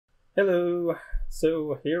Hello.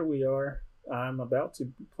 So here we are. I'm about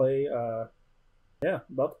to play about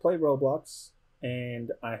to play Roblox,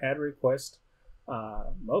 and I had a request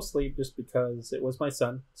mostly just because it was my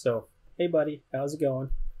son. So, hey buddy, how's it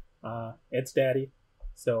going? It's daddy.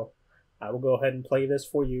 So, I will go ahead and play this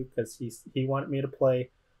for you cuz he wanted me to play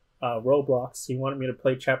Roblox. He wanted me to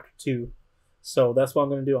play chapter 2. So, that's what I'm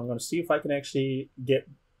going to do. I'm going to see if I can actually get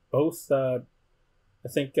both I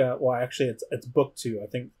think. Well, actually, it's book two. I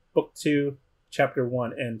think book two, chapter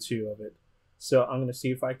one and two of it. So I'm gonna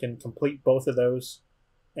see if I can complete both of those,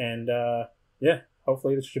 and yeah,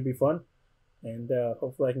 hopefully this should be fun, and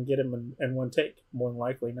hopefully I can get him in one take. More than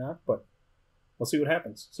likely not, but we'll see what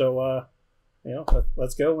happens. So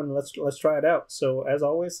let's go and let's try it out. So as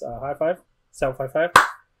always, high five, south high five,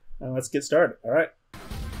 and let's get started. All right.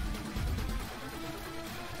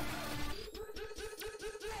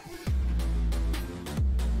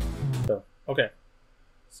 So okay.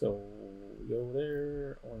 So go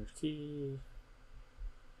there, orange key.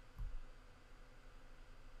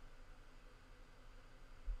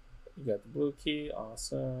 You got the blue key,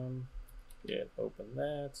 awesome. Yeah, open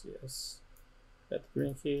that, yes. Got the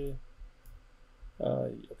green key.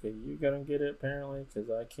 Okay, you gonna get it apparently, because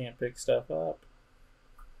I can't pick stuff up.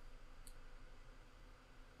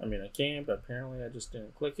 I mean, I can, but apparently I just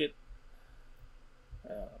didn't click it.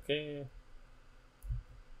 Okay.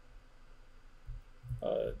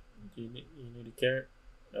 You need a carrot?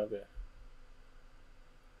 Okay.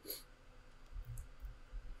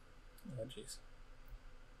 Oh, jeez.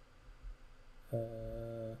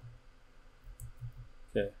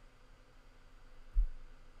 Okay.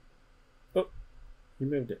 Oh, you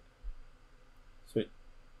moved it. Sweet.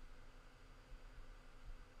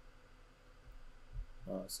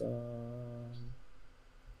 Awesome.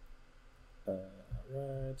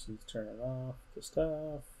 Alright, she's turning off the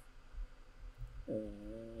stuff.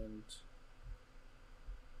 And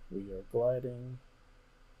we are gliding.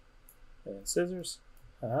 And scissors.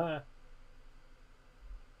 Haha.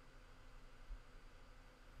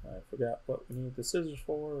 I forgot what we need the scissors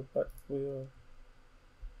for, but we'll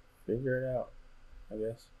figure it out, I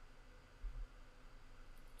guess.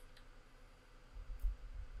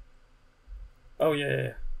 Oh,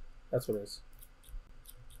 yeah. That's what it is.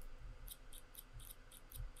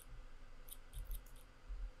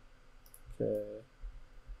 Okay.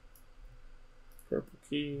 Purple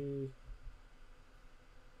key.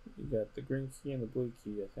 You got the green key and the blue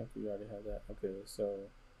key. I think we already have that. Okay, so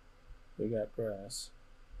we got grass.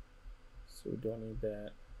 So we don't need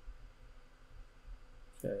that.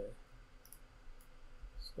 Okay.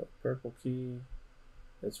 So purple key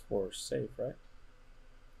is for safe, right?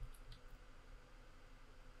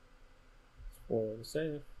 It's for the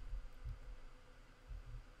safe.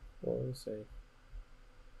 For the safe.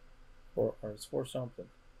 Or it's for something.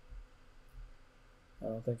 I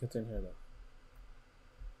don't think it's in here though.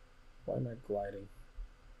 Why am I gliding?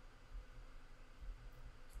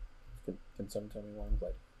 Can someone tell me why I'm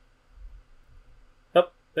gliding? Oh,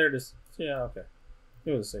 there it is. Yeah, okay.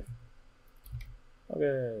 It was safe.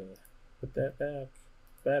 Okay, put that back.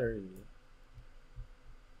 Battery.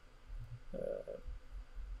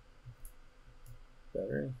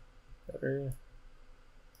 Battery.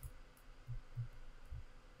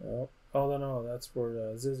 Oh no, that's for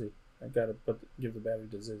Zizzy. I gotta give the battery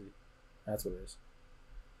to Zizzy. That's what it is.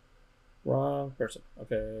 Wrong person.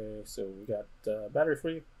 Okay, so we got battery for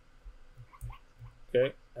you.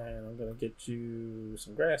 Okay, and I'm gonna get you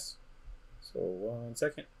some grass. So 1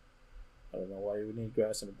 second. I don't know why you would need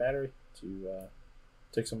grass and a battery to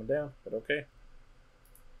take someone down, but okay.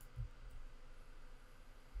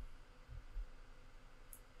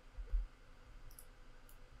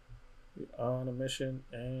 We're on a mission,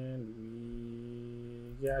 and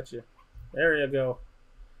we got you. There you go.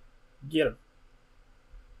 Get him.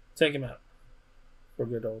 Take him out for a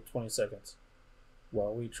good old 20 seconds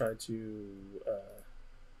while we try to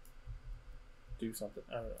do something.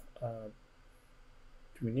 I don't know.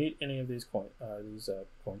 Do we need any of these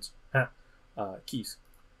coins? Keys.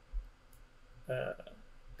 I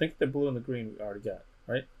think the blue and the green we already got,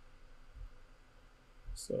 right?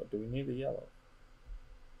 So do we need the yellow?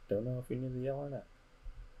 Don't know if we need the yellow or not.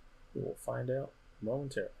 We will find out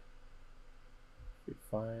momentarily. We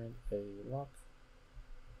find a lock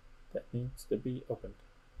that needs to be opened.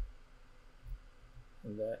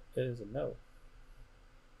 And that is a no.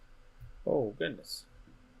 Oh, goodness.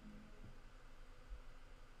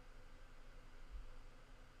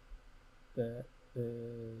 That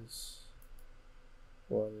is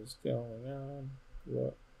what is going on.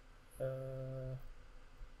 What?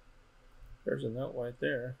 There's a note right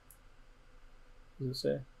there. What does it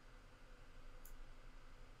say?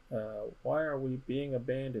 Why are we being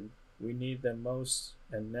abandoned? We need them most,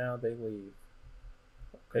 and now they leave.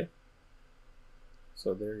 Okay.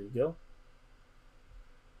 So there you go.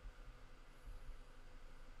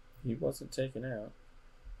 He wasn't taken out.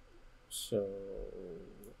 So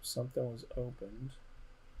something was opened.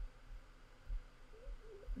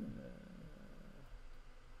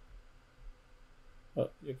 Oh,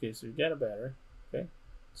 okay, so you got a battery. Okay.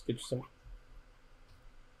 Let's get you some.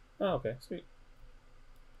 Oh, okay, sweet.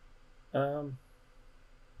 What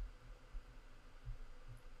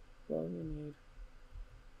do we need?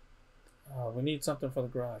 Oh, we need something for the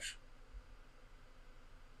garage.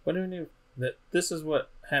 What do we need? This is what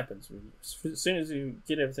happens. As soon as you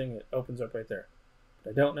get everything, it opens up right there.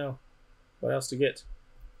 But I don't know what else to get.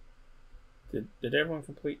 Did everyone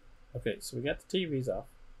complete? Okay, so we got the TVs off,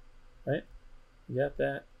 right? We got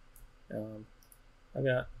that. I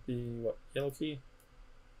got the yellow key.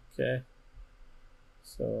 Okay.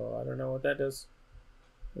 So I don't know what that does.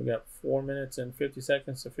 We got 4 minutes and 50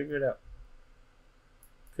 seconds to figure it out.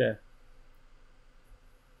 Okay.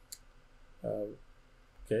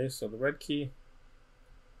 Okay, so the red key.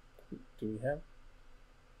 Do we have?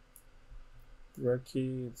 The red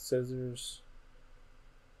key, the scissors.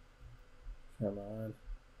 Come on.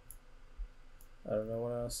 I don't know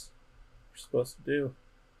what else we're supposed to do.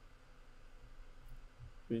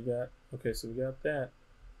 We got, okay, so we got that.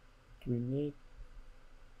 Do we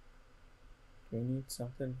need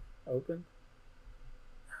something open?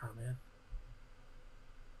 Oh man.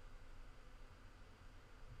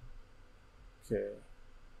 Okay.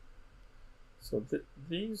 So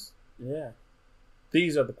these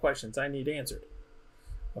are the questions I need answered.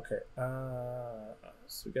 Okay.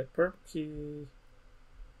 So we got purple key.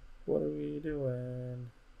 What are we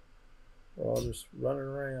doing? We're all just running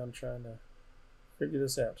around trying to figure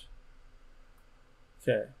this out.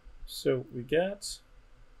 Okay. So we got.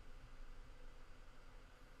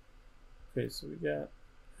 Okay. So we got.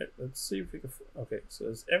 Let's see if we can. Okay. So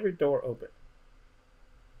is every door open?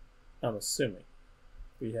 I'm assuming.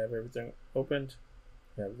 We have everything opened.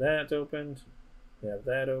 We have that opened. We have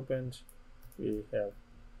that opened. We have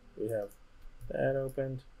that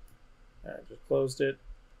opened. I just closed it.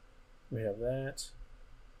 We have that.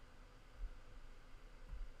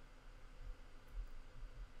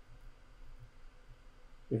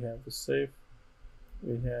 We have the safe.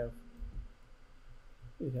 We have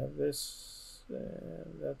this.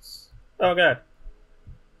 And that's. Oh god.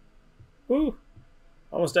 Woo!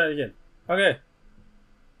 Almost died again. Okay.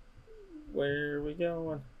 Where are we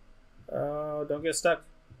going? Oh, don't get stuck.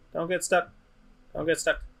 Don't get stuck. Don't get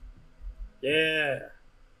stuck. Yeah.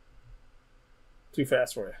 Too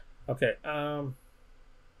fast for you. Okay.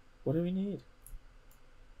 What do we need?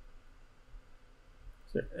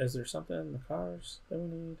 Is there something in the cars that we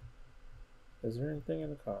need? Is there anything in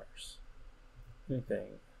the cars?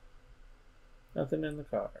 Anything? Nothing in the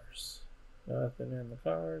cars. Nothing in the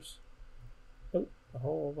cars. Oh, a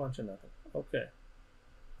whole bunch of nothing. Okay.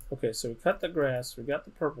 Okay, so we cut the grass. We got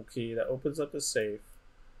the purple key that opens up the safe.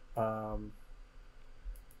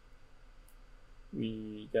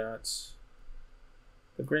 We got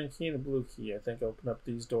the green key and the blue key. I think open up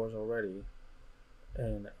these doors already.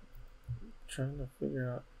 And I'm trying to figure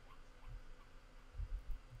out.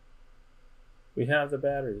 We have the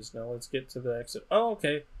batteries. Now let's get to the exit. Oh,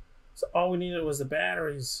 okay. So all we needed was the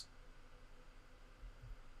batteries.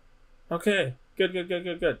 Okay. Good, good, good,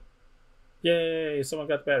 good, good. Yay, someone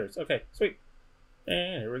got the batteries. Okay, sweet.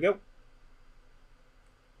 And here we go.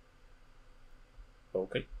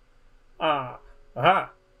 Okay. Aha.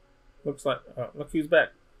 Looks like, look who's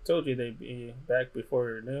back. Told you they'd be back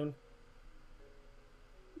before noon.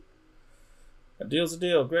 A deal's a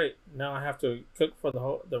deal. Great. Now I have to cook for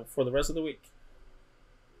for the rest of the week.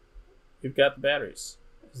 You've got the batteries.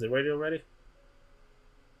 Is the radio ready?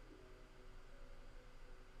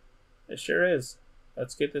 It sure is.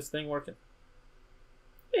 Let's get this thing working.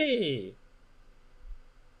 Hey!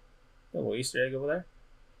 A little Easter egg over there.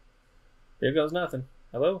 Here goes nothing.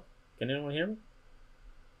 Hello? Can anyone hear me?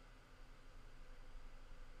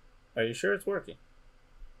 Are you sure it's working?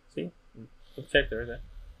 See? Check there. Right?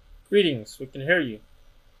 Greetings, we can hear you.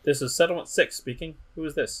 This is Settlement 6 speaking. Who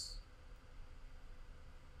is this?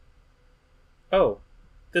 Oh,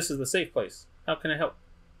 this is the safe place. How can I help?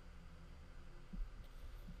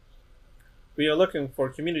 We are looking for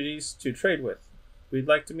communities to trade with. We'd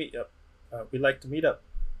like to meet up.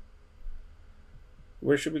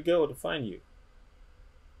 Where should we go to find you?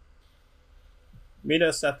 Meet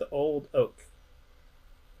us at the Old Oak.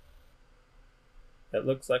 It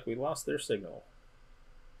looks like we lost their signal.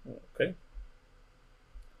 Okay.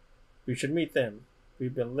 We should meet them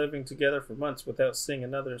We've been living together for months without seeing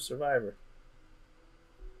another survivor.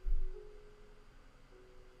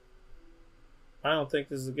 I don't think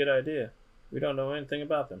this is a good idea. We don't know anything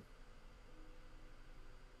about them.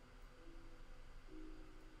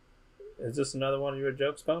 Is this another one of your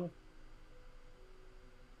jokes, Pony?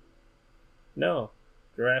 No,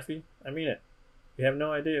 Giraffe. I mean it. We have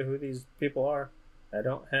no idea who these people are. I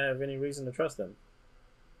don't have any reason to trust them.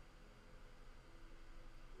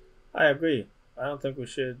 I agree. I don't think we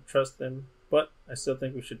should trust them, but I still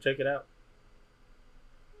think we should check it out.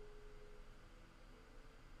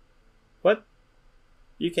 What?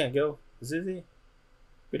 You can't go, Zizzy.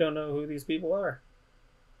 We don't know who these people are.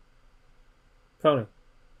 Pony,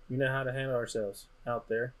 we know how to handle ourselves out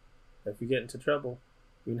there. If we get into trouble,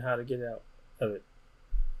 we know how to get out of it.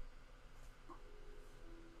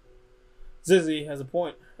 Zizzy has a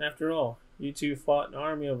point. After all, you two fought an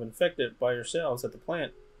army of infected by yourselves at the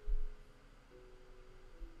plant.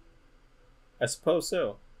 I suppose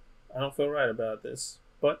so. I don't feel right about this,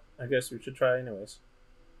 but I guess we should try anyways.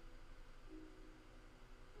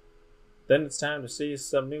 Then it's time to see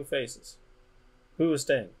some new faces. Who is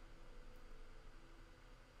staying?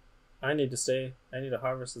 I need to stay. I need to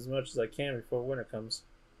harvest as much as I can before winter comes.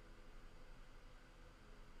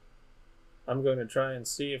 I'm going to try and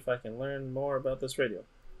see if I can learn more about this radio.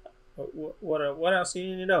 What else do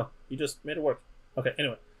you need to know? You just made it work. Okay,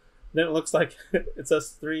 anyway. Then it looks like it's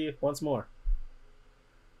us three once more.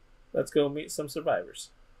 Let's go meet some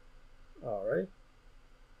survivors. Alright.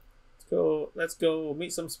 Let's go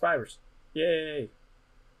meet some survivors. Yay!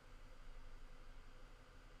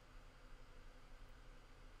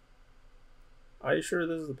 Are you sure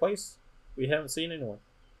this is the place? We haven't seen anyone.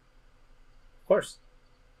 Of course.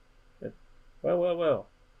 Well.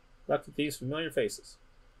 Look at these familiar faces.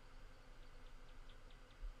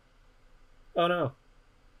 Oh no.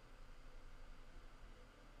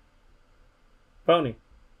 Pony,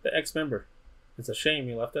 the ex-member. It's a shame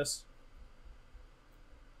you left us.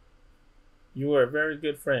 You were a very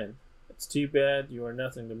good friend. It's too bad you are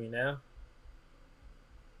nothing to me now.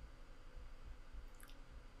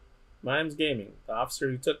 MimezGaming, the officer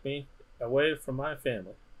who took me away from my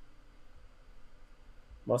family.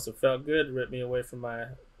 Must have felt good to rip me away from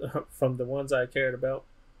from the ones I cared about,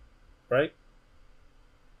 right?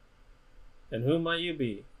 And who might you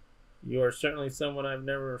be? You are certainly someone I've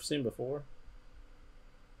never seen before.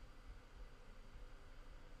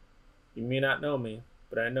 You may not know me,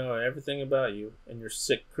 but I know everything about you and your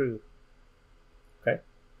sick crew. Okay?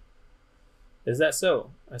 Is that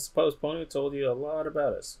so? I suppose Pony told you a lot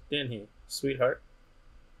about us, didn't he, sweetheart?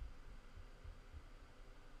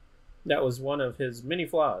 That was one of his many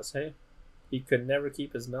flaws, hey? He could never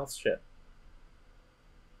keep his mouth shut.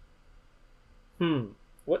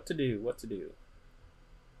 What to do?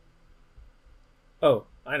 Oh,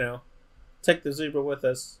 I know. Take the zebra with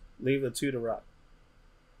us, leave the two to rot.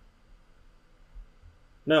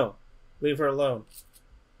 No, leave her alone.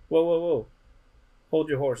 Whoa. Hold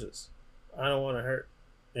your horses. I don't want to hurt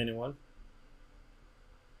anyone.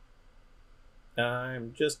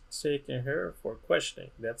 I'm just taking her for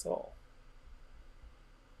questioning, that's all.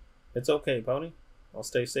 It's okay, Pony. I'll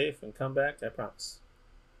stay safe and come back, I promise.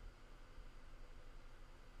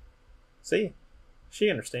 See? She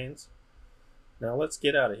understands. Now let's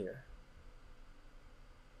get out of here.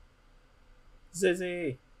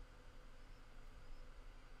 Zizzy!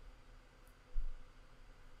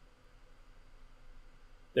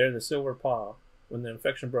 They're the Silver Paw. When the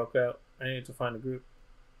infection broke out, I needed to find a group.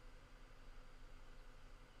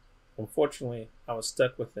 Unfortunately, I was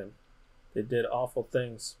stuck with them. They did awful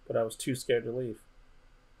things, but I was too scared to leave.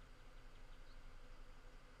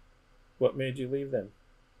 What made you leave then?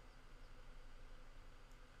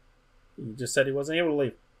 He just said he wasn't able to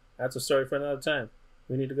leave. That's a story for another time.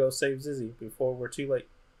 We need to go save Zizzy before we're too late.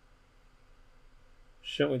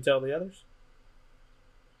 Shouldn't we tell the others?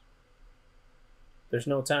 There's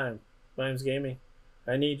no time. MimezGaming.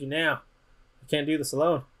 I need you now. I can't do this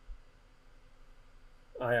alone.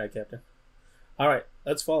 Aye, Captain. Alright,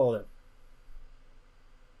 let's follow them.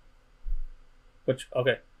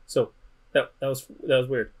 Okay, so that was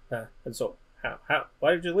weird. And so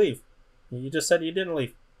why did you leave? You just said you didn't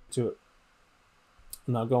leave. To it.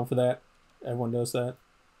 I'm not going for that. Everyone does that.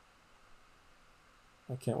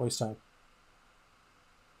 I can't waste time.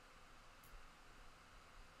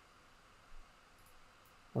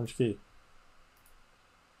 Orange key.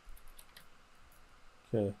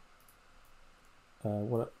 Okay.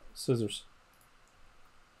 What? Scissors.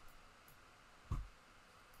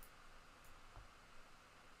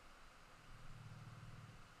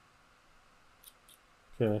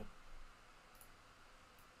 Okay.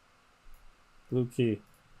 Blue key.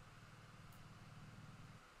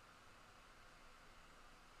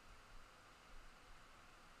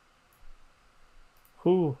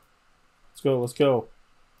 Whew. Let's go, let's go.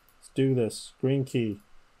 Let's do this. Green key.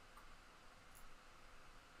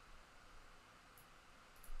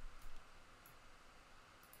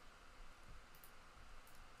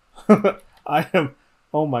 I am...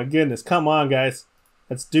 Oh my goodness. Come on, guys.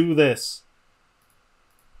 Let's do this.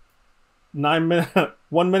 9 minutes...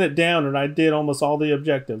 1 minute down and I did almost all the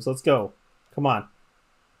objectives. Let's go. Come on.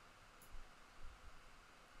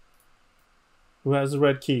 Who has the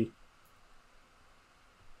red key?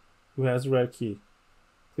 Who has the red key?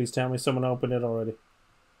 Please tell me someone opened it already.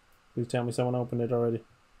 Please tell me someone opened it already.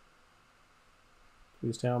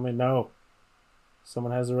 Please tell me. No.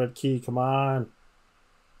 Someone has the red key. Come on.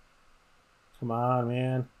 Come on,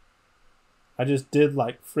 man. I just did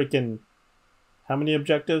like freaking... How many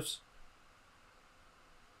objectives?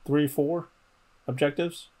 3, 4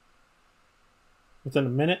 objectives? Within a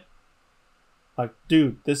minute? Like,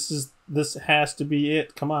 dude, this has to be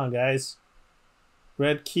it. Come on, guys.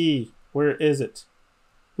 Red key. Where is it?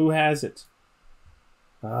 Who has it?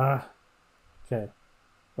 Ah. Okay.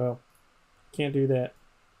 Well, can't do that.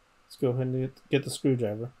 Let's go ahead and get the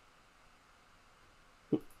screwdriver.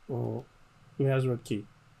 Who has red key?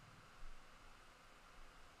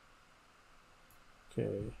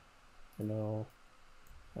 Okay. I know.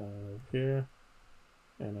 Here.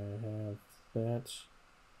 And I have that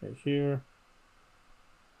right here.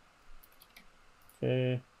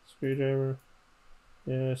 Okay. Screwdriver.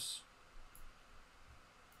 Yes.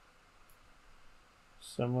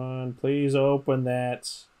 Someone please open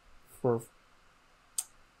that for...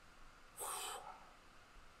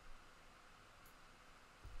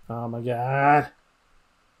 Oh my god.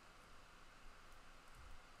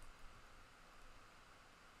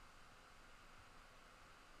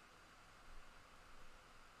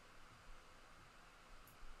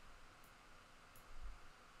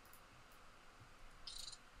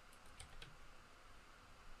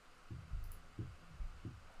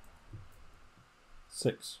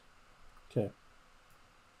 Six. Okay.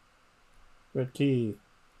 Red key.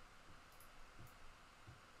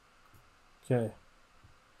 Okay.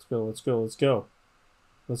 Let's go, let's go, let's go.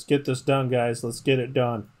 Let's get this done, guys. Let's get it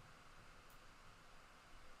done.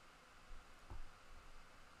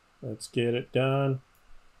 Let's get it done.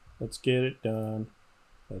 Let's get it done.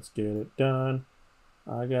 Let's get it done.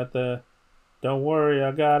 I got the... Don't worry,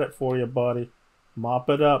 I got it for you, buddy. Mop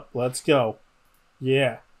it up. Let's go.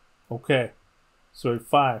 Yeah. Okay. So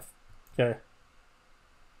 5. Okay.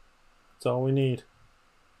 That's all we need.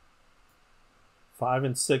 5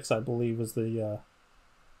 and 6, I believe, is the...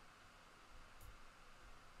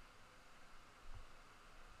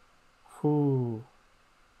 Whew.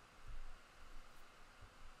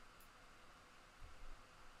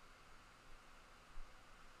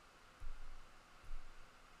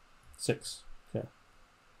 Six. Okay.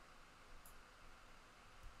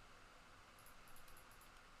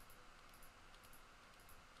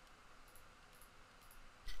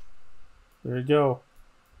 There you go.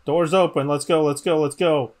 Doors open. Let's go, let's go, let's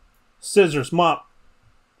go. Scissors, mop.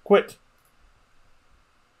 Quick.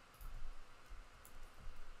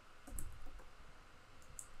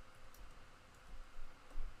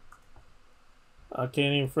 I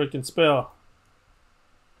can't even freaking spell.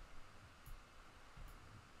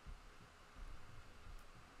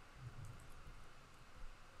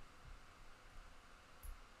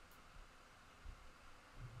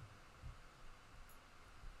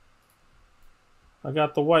 I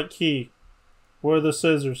got the white key. Where are the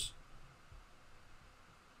scissors?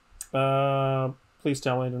 Please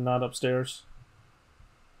tell me they're not upstairs.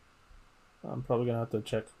 I'm probably gonna have to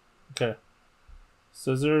check. Okay.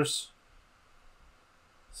 Scissors.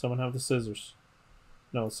 Someone have the scissors.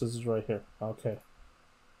 No, scissors right here. Okay.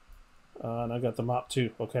 And I got the mop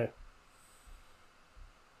too. Okay.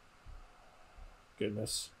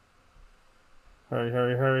 Goodness. Hurry,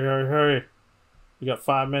 hurry, hurry, hurry, hurry. You got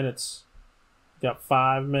 5 minutes. You got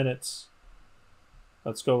 5 minutes.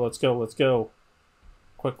 Let's go, let's go, let's go.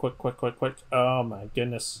 Quick, quick, quick, quick, quick. Oh my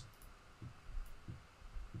goodness.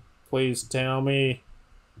 Please tell me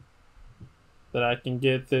that I can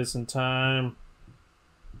get this in time.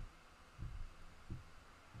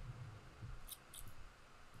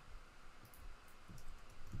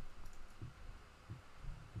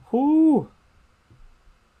 Whoo!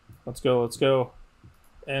 Let's go, let's go.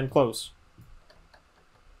 And close.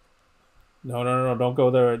 No, no, no, no, don't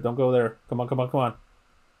go there. Don't go there. Come on, come on, come on.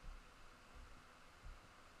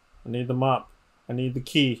 I need the mop. I need the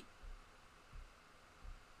key.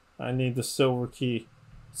 I need the silver key.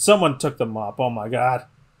 Someone took the mop. Oh my god.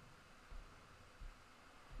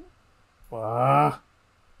 Why?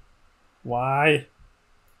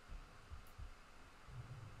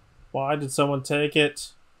 Why did someone take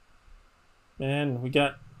it? Man, we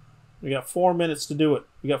got 4 minutes to do it.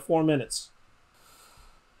 We got 4 minutes.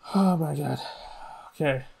 Oh my god.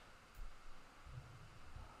 Okay.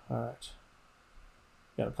 Alright.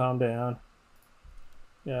 Gotta calm down.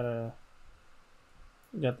 Got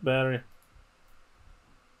the battery.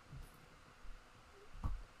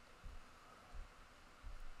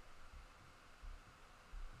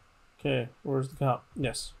 Okay, where's the cop?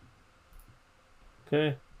 Yes.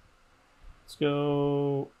 Okay. Let's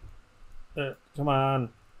go. Come on.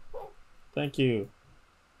 Thank you.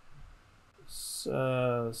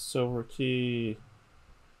 Silver key.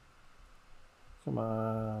 Come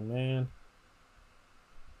on, man.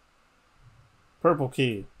 Purple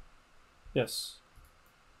key. Yes.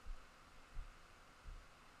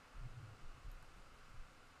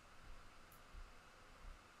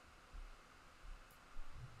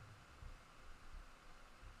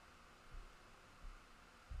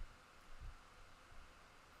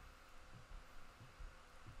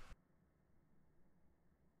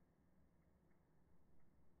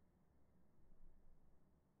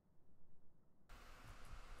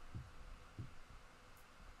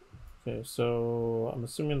 Okay, so I'm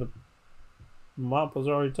assuming the mop was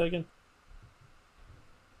already taken.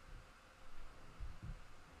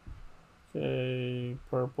 Okay,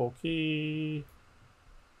 purple key.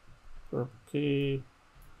 Purple key.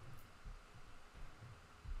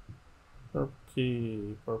 Purple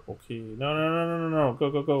key. Purple key. No, no, no, no, no, no. Go,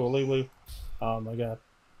 go, go. Leave, leave. Oh my god.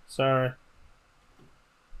 Sorry.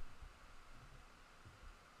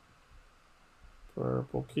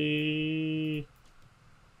 Purple key.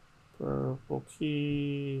 Purple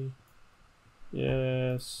key.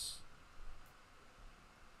 Yes.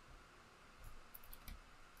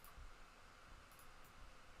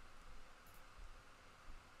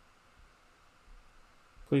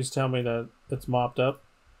 Please tell me that it's mopped up.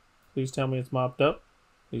 Please tell me it's mopped up.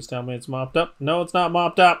 Please tell me it's mopped up. No, it's not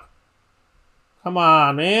mopped up. Come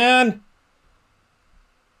on, man.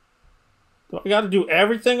 Do I got to do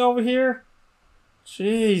everything over here?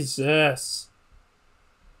 Jesus.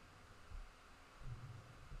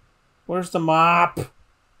 Where's the mop?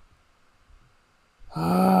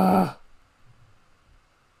 Ah.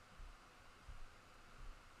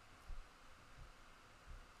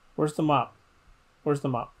 Where's the mop? Where's the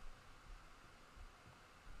mop?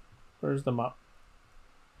 Where's the mop?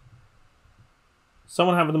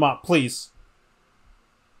 Someone have the mop, please.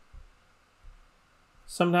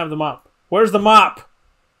 Someone have the mop. Where's the mop?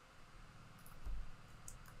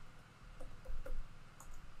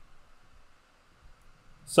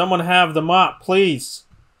 Someone have the mop, please.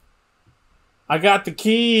 I got the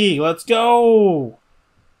key. Let's go.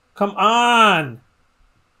 Come on.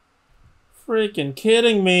 Freaking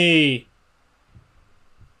kidding me.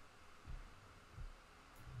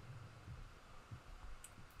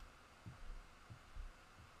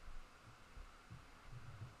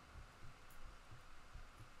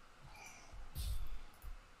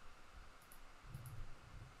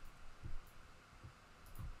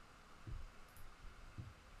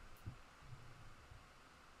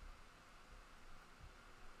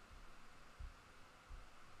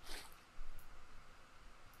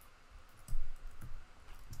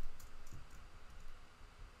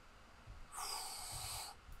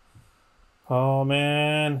 Oh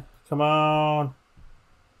man, come on.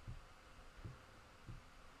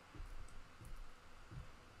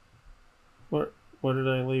 Where did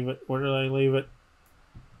I leave it? Where did I leave it?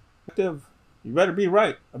 You better be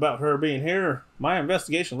right about her being here. My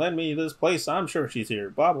investigation led me to this place. I'm sure she's here.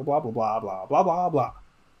 Blah, blah, blah, blah, blah, blah, blah, blah, blah.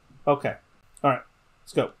 Okay. All right.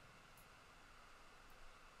 Let's go.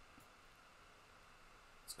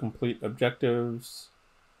 Let's complete objectives.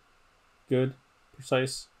 Good.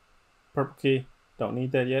 Precise. Purple key. Don't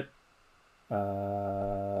need that yet.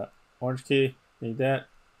 Orange key. Need that.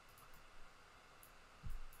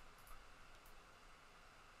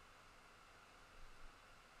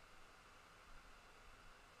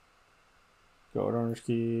 Go with orange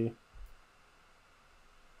key.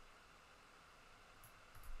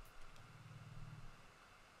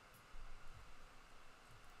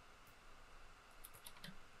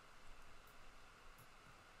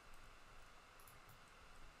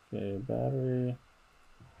 Okay, battery.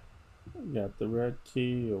 Got the red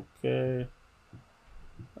key. Okay.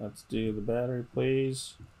 Let's do the battery,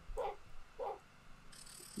 please.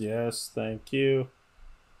 Yes, thank you.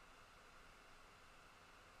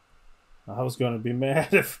 I was going to be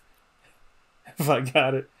mad if I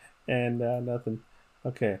got it and nothing.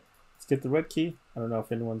 Okay, let's get the red key. I don't know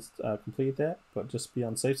if anyone's completed that, but just be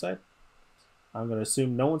on the safe side. I'm going to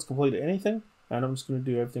assume no one's completed anything, and I'm just going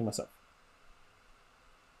to do everything myself.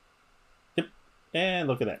 Yep. And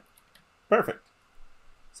look at that. Perfect.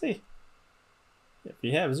 See? If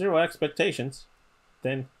you have zero expectations,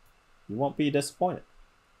 then you won't be disappointed.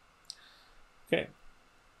 Okay.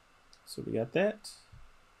 So we got that.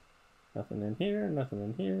 Nothing in here, nothing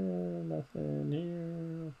in here, nothing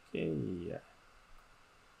here. Okay.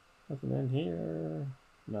 Nothing in here.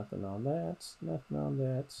 Nothing on that. Nothing on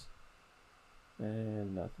that.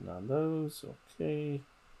 And nothing on those. Okay.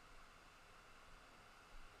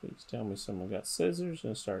 Please tell me someone got scissors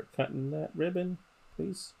and start cutting that ribbon,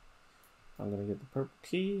 please. I'm going to get the purple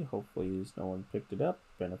key. Hopefully no one picked it up.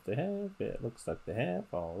 And if they have, it looks like they have.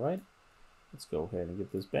 Alright. Let's go ahead and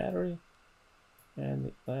get this battery.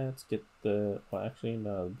 And let's get the... Well, actually,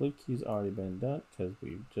 no. The blue key's already been done because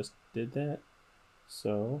we just did that.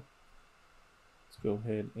 So, let's go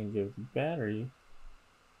ahead and give the battery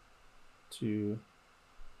to...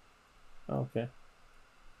 Okay.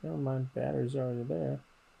 Never mind. Battery's already there.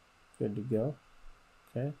 Good to go.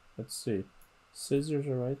 Okay. Let's see. Scissors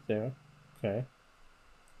are right there. Okay.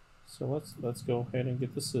 So let's go ahead and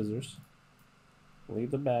get the scissors. Leave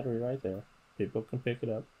the battery right there. People can pick it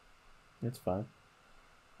up. It's fine.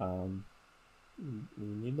 We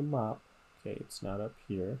need the mop. Okay, it's not up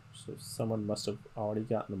here. So someone must have already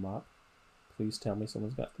gotten the mop. Please tell me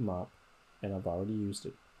someone's got the mop. And I've already used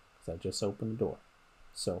it. Because I just opened the door.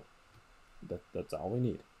 So that's all we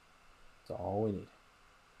need. That's all we need.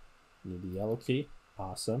 Need the yellow key.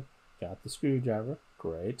 Awesome. Got the screwdriver.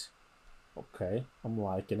 Great. Okay. I'm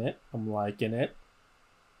liking it. I'm liking it.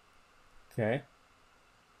 Okay.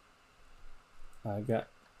 I got...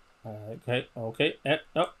 okay. Okay.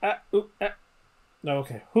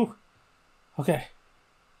 Okay. Whew. Okay.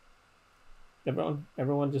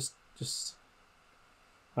 Everyone just...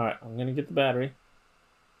 Alright. I'm going to get the battery.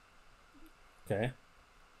 Okay.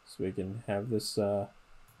 So we can have this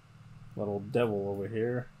little devil over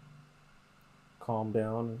here calm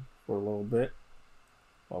down for a little bit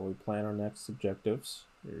while we plan our next objectives.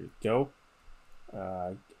 Here you go.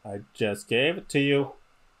 I just gave it to you.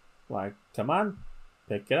 Like, come on,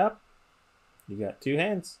 pick it up. You got 2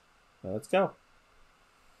 hands. Let's go.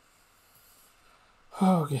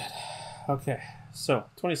 Oh, good. Okay, so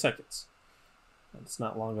 20 seconds. It's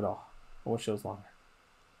not long at all. I wish it was longer.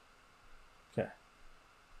 Okay.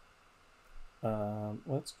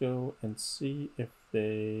 Let's go and see if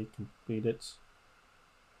they completed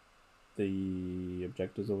the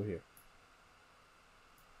objectives over here.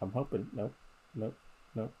 I'm hoping. Nope. Nope.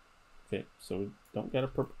 Nope. Okay, so we don't get a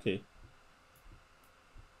purple key.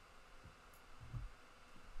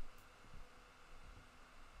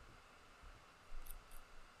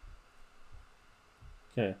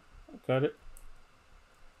 Okay, I got it.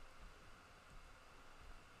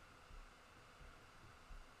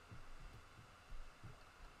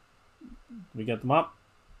 We got the mop.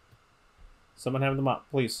 Someone have the mop,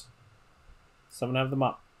 please. Someone have the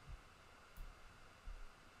mop.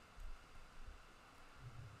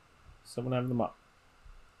 Someone have the mop.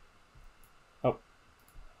 Oh.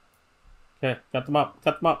 Okay, got the mop.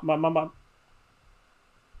 Got the mop. Mop.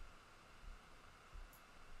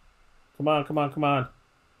 Come on, come on, come on.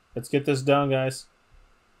 Let's get this done, guys.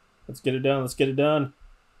 Let's get it done. Let's get it done.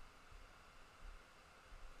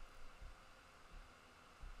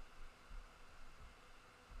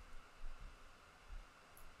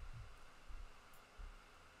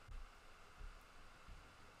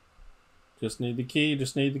 Just need the key.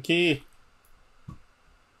 Just need the key.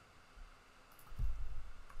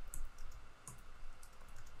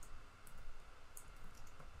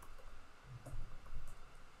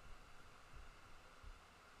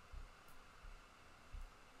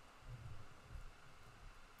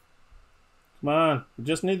 Come on. We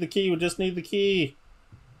just need the key. We just need the key.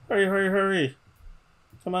 Hurry, hurry, hurry.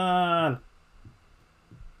 Come on.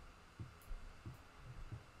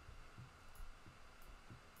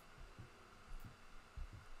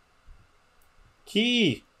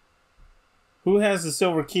 Key. Who has the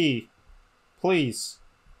silver key? Please.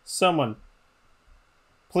 Someone.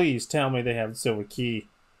 Please tell me they have the silver key.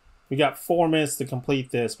 We got 4 minutes to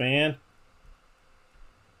complete this, man.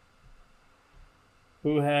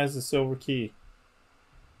 Who has the silver key?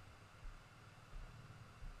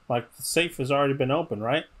 Like, the safe has already been opened,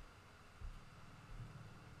 right?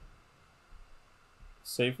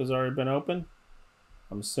 Safe has already been opened?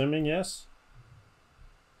 I'm assuming yes.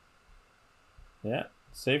 Yeah,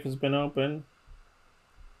 safe has been opened.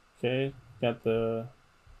 Okay, got the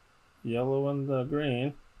yellow and the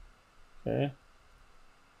green. Okay.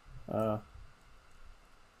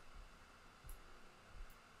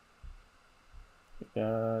 We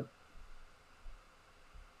got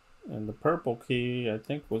And the purple key, I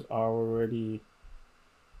think, was already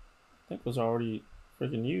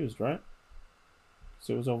freaking used, right?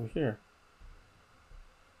 So it was over here.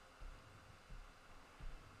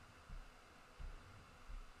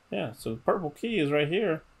 Yeah, so the purple key is right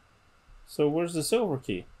here. So where's the silver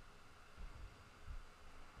key?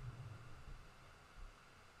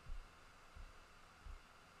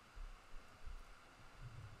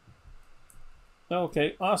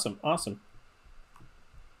 Okay, awesome, awesome.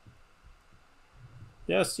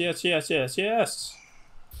 Yes, yes, yes, yes, yes.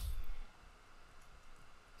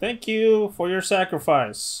 Thank you for your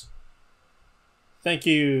sacrifice. Thank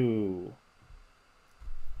you.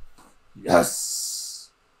 Yes!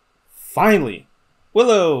 Finally!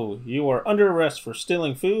 Willow, you are under arrest for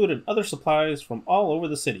stealing food and other supplies from all over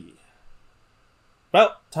the city.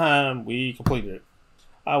 About time we completed it.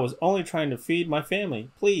 I was only trying to feed my family,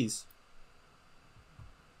 please.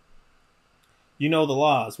 You know the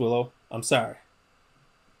laws, Willow. I'm sorry.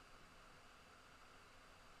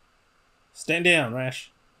 Stand down,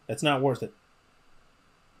 Rash. It's not worth it.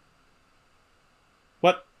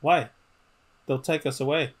 What? Why? They'll take us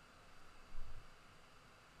away.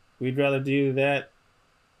 We'd rather do that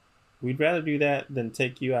than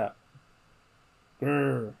take you out.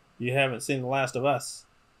 Grr, you haven't seen the last of us.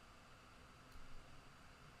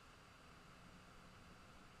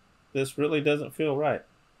 This really doesn't feel right.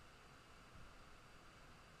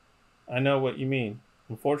 I know what you mean.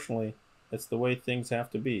 Unfortunately, it's the way things have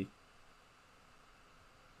to be.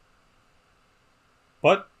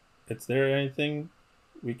 But is there anything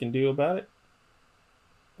we can do about it?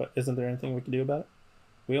 But isn't there anything we can do about it?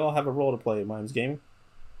 We all have a role to play at MimezGaming.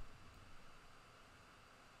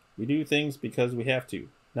 We do things because we have to,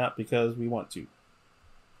 not because we want to.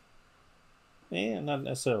 And not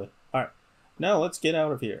necessarily. Alright, now let's get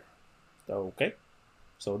out of here. Okay,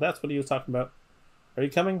 so that's what he was talking about. Are you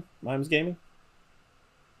coming, MimezGaming?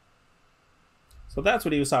 So that's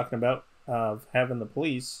what he was talking about, of having the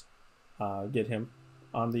police get him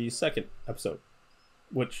on the second episode,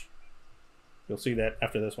 which you'll see that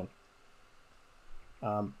after this one.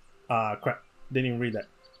 Crap, didn't even read that.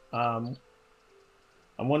 I'm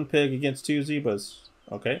one pig against two zebras.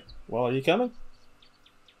 Okay, well, are you coming?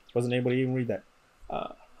 Wasn't able to even read that.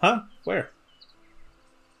 Huh? Where?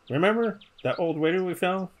 Remember that old waiter we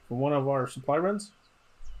found from one of our supply runs?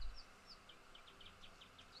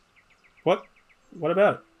 What? What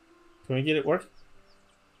about it? Can we get it working?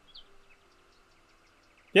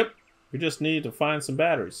 Yep, we just need to find some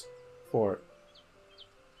batteries for it.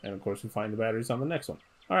 And of course we find the batteries on the next one.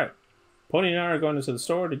 Alright, Pony and I are going into the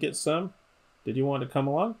store to get some. Did you want to come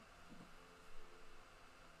along?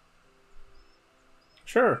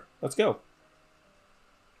 Sure, let's go.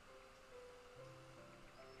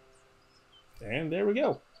 And there we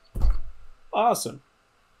go. Awesome.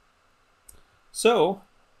 So,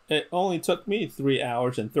 it only took me 3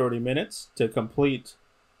 hours and 30 minutes to complete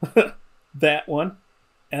that one.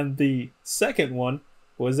 And the second one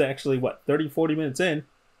was actually, what, 30-40 minutes in,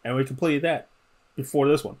 and we completed that before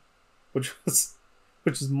this one, which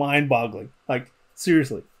is mind-boggling. Like,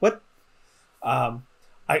 seriously, what?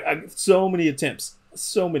 I so many attempts,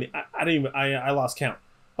 so many. I lost count.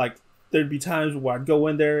 Like, there'd be times where I'd go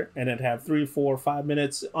in there and I'd have 3, 4, 5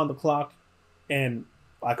 minutes on the clock, and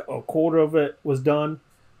like a quarter of it was done.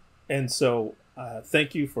 And so,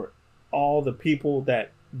 thank you for all the people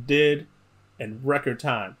that did in record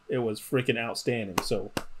time. It was freaking outstanding.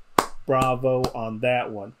 So, bravo on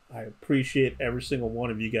that one. I appreciate every single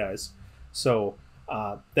one of you guys. So,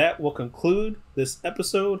 that will conclude this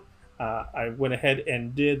episode. I went ahead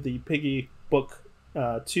and did the Piggy book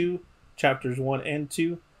 2, chapters 1 and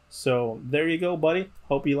 2. So there you go, buddy.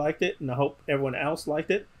 Hope you liked it, and I hope everyone else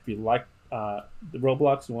liked it. If you like the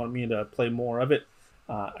Roblox and want me to play more of it,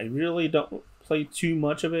 I really don't play too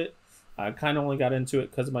much of it. I kind of only got into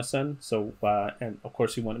it because of my son. So and of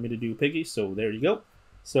course he wanted me to do Piggy. So there you go.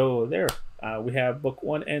 So there we have book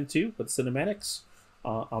 1 and 2 with cinematics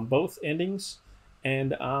on both endings,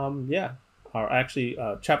 and yeah, or actually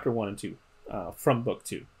chapter 1 and 2 from book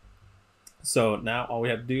 2. So now all we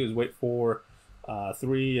have to do is wait for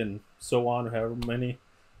 3 and so on, or however many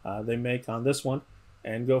they make on this one,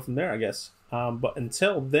 and go from there, I guess. But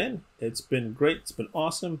until then, it's been great. It's been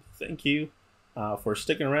awesome. Thank you for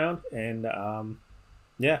sticking around, and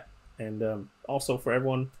yeah, and also for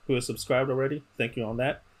everyone who has subscribed already. Thank you on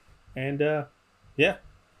that. And yeah,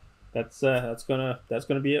 that's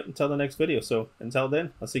gonna be it until the next video. So until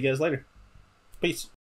then, I'll see you guys later. Peace.